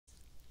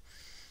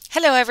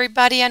Hello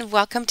everybody and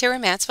welcome to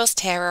Romancefull's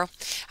Tarot.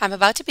 I'm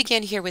about to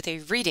begin here with a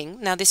reading.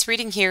 Now this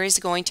reading here is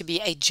going to be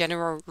a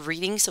general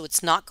reading, so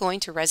it's not going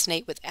to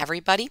resonate with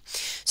everybody.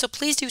 So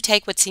please do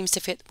take what seems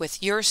to fit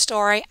with your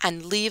story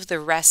and leave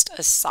the rest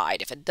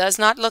aside. If it does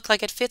not look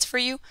like it fits for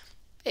you,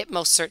 it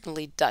most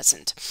certainly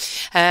doesn't.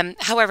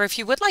 However, if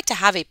you would like to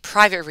have a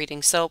private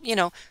reading, so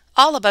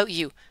all about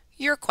you,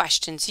 your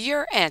questions,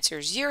 your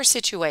answers, your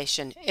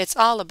situation, it's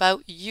all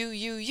about you,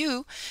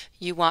 you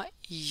want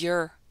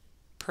your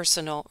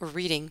personal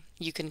reading,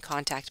 you can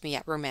contact me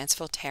at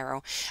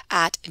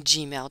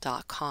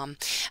romancefulltarot@gmail.com,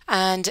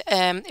 and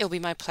it'll be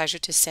my pleasure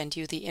to send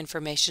you the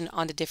information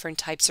on the different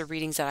types of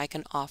readings that I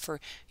can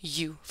offer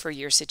you for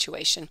your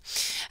situation.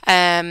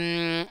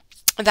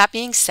 That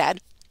being said,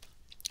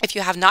 if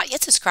you have not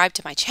yet subscribed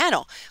to my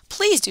channel,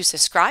 please do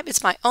subscribe.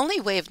 It's my only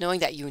way of knowing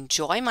that you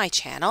enjoy my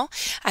channel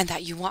and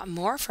that you want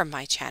more from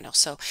my channel.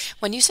 So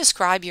when you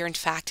subscribe, you're in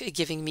fact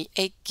giving me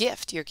a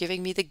gift. You're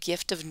giving me the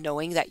gift of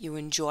knowing that you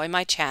enjoy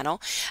my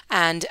channel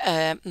and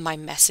my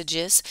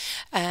messages,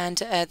 and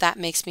that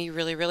makes me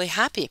really, really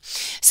happy.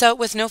 So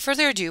with no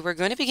further ado, we're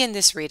going to begin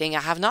this reading. I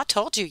have not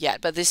told you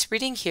yet, but this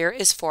reading here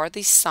is for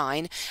the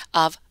sign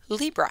of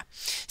Libra.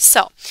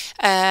 So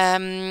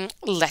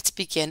let's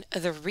begin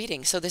the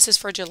reading. So this is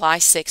for July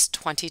 6,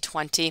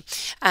 2020.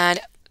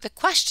 And the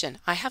question,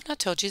 I have not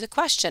told you the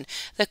question.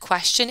 The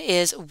question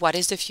is, what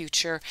is the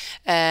future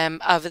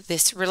of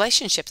this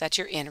relationship that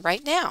you're in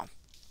right now?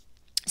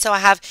 So I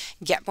have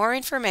get more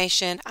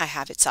information, I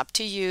have it's up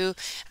to you,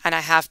 and I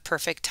have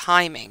perfect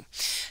timing.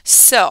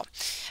 So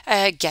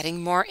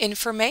getting more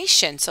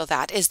information. So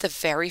that is the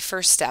very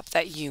first step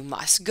that you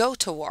must go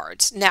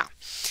towards. Now,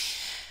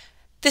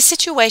 the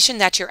situation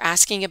that you're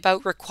asking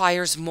about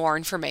requires more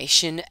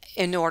information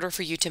in order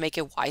for you to make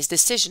a wise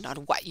decision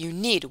on what you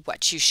need,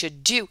 what you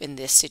should do in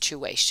this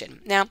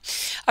situation. Now,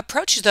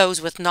 approach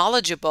those with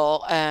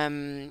knowledgeable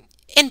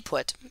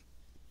input,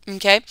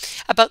 okay,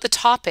 about the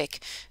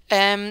topic,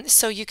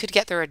 so you could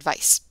get their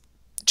advice.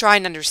 Try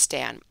and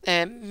understand.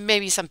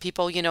 Maybe some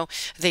people,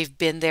 they've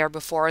been there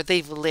before,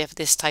 they've lived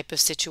this type of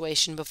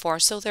situation before,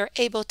 so they're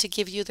able to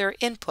give you their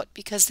input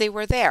because they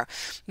were there.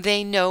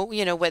 They know,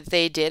 what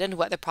they did and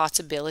what the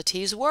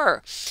possibilities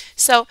were.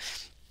 So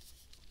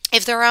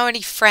if there are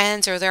any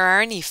friends or there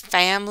are any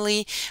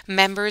family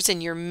members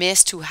in your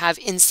midst who have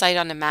insight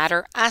on the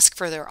matter, ask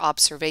for their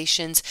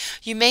observations.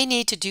 You may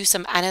need to do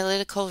some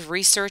analytical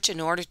research in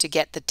order to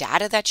get the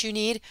data that you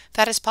need.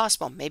 That is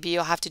possible. Maybe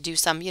you'll have to do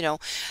some,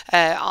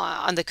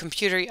 on the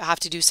computer, you have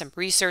to do some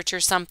research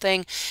or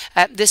something.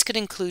 This could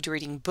include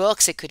reading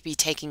books. It could be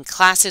taking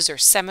classes or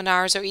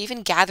seminars or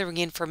even gathering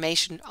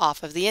information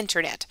off of the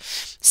internet.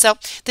 So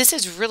this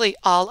is really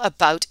all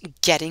about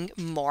getting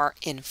more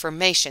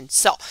information.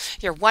 So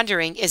you're wondering,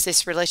 is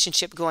this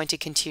relationship going to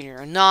continue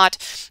or not?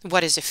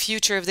 What is the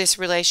future of this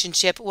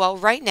relationship? Well,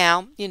 right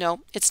now,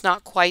 it's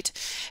not quite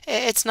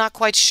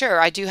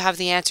sure. I do have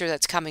the answer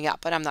that's coming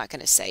up, but I'm not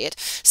going to say it.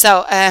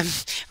 So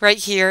right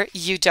here,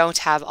 you don't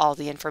have all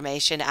the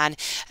information, and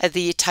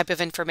the type of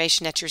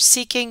information that you're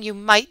seeking, you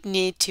might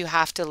need to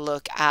have to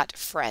look at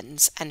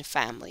friends and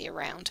family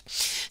around.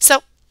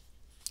 So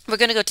we're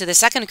going to go to the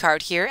second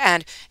card here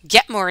and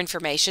get more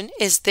information.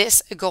 Is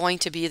this going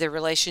to be the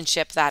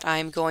relationship that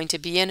I'm going to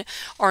be in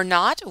or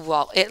not?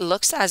 Well, it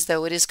looks as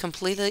though it is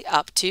completely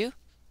up to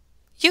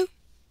you.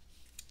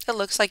 It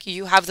looks like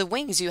you have the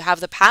wings, you have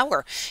the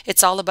power.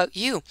 It's all about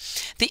you.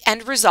 The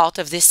end result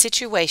of this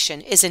situation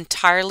is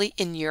entirely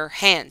in your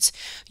hands.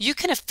 You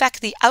can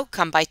affect the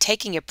outcome by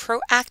taking a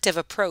proactive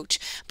approach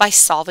by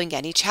solving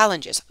any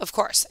challenges. Of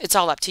course, it's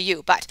all up to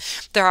you, but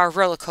there are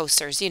roller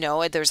coasters,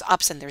 there's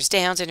ups and there's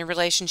downs in a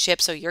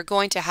relationship, so you're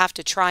going to have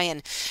to try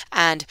and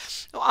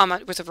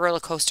with a roller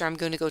coaster, I'm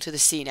going to go to the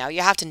sea now.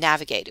 You have to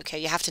navigate, okay?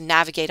 You have to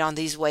navigate on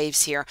these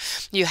waves here.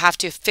 You have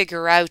to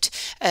figure out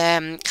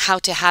how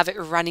to have it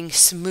running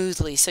smoothly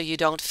so you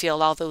don't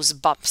feel all those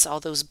bumps,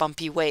 all those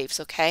bumpy waves,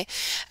 okay?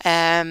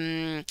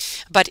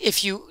 But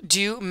if you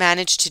do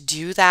manage to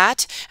do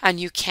that and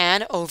you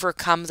can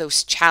overcome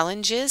those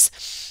challenges,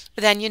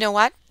 then you know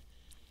what?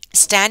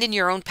 Stand in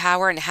your own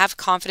power and have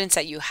confidence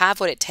that you have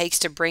what it takes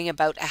to bring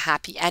about a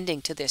happy ending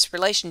to this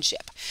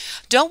relationship.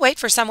 Don't wait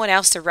for someone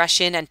else to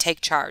rush in and take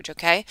charge,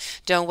 okay?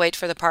 Don't wait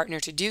for the partner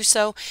to do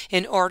so.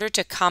 In order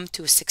to come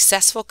to a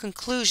successful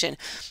conclusion,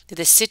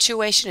 the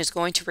situation is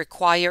going to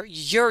require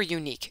your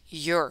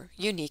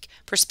unique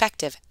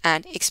perspective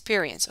and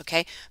experience,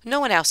 okay? No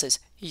one else's,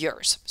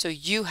 yours. So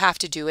you have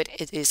to do it.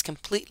 It is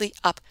completely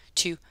up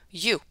to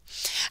you.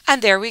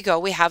 And there we go.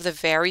 We have the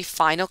very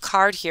final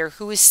card here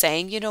who is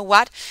saying, you know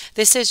what?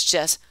 This is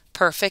just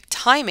perfect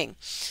timing.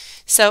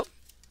 So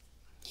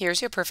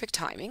here's your perfect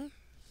timing.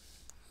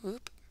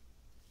 Oop.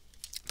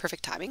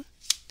 Perfect timing.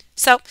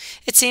 So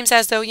it seems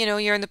as though,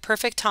 you're in the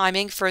perfect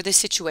timing for the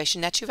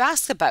situation that you've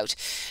asked about.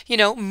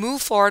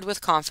 Move forward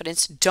with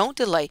confidence. Don't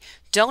delay.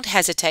 Don't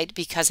hesitate,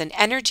 because an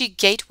energy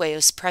gateway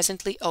is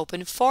presently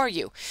open for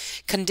you.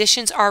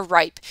 Conditions are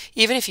ripe.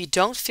 Even if you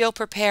don't feel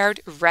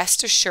prepared,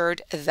 rest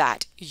assured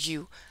that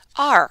you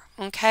are.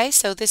 Okay,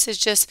 so this is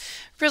just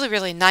really,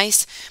 really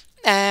nice.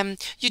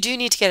 You do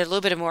need to get a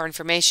little bit of more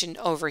information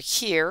over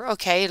here,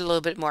 okay, a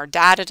little bit more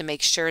data to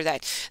make sure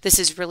that this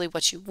is really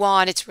what you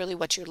want, it's really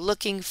what you're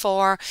looking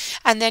for.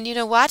 And then you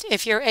know what,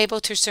 if you're able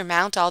to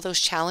surmount all those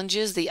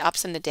challenges, the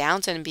ups and the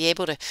downs, and be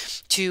able to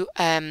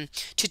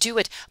do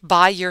it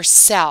by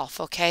yourself,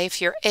 okay,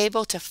 if you're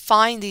able to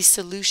find these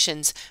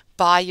solutions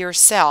by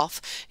yourself,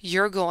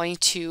 you're going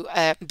to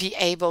be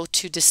able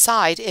to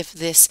decide if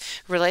this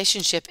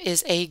relationship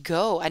is a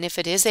go. And if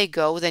it is a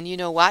go, then you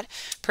know what?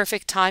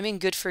 Perfect timing,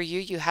 good for you.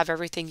 You have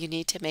everything you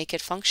need to make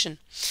it function.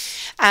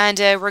 And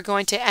we're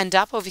going to end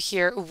up over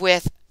here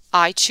with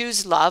I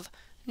choose love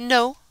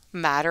no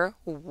matter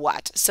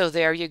what. So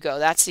there you go.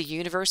 That's the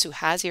universe who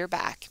has your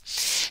back.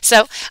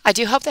 So I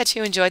do hope that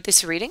you enjoyed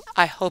this reading.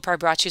 I hope I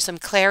brought you some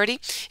clarity.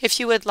 If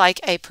you would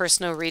like a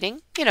personal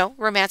reading, you know,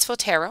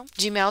 romancefulltarot,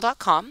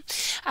 gmail.com.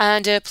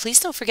 And please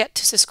don't forget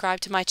to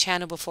subscribe to my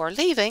channel before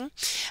leaving.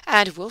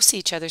 And we'll see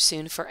each other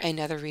soon for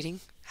another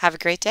reading. Have a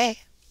great day.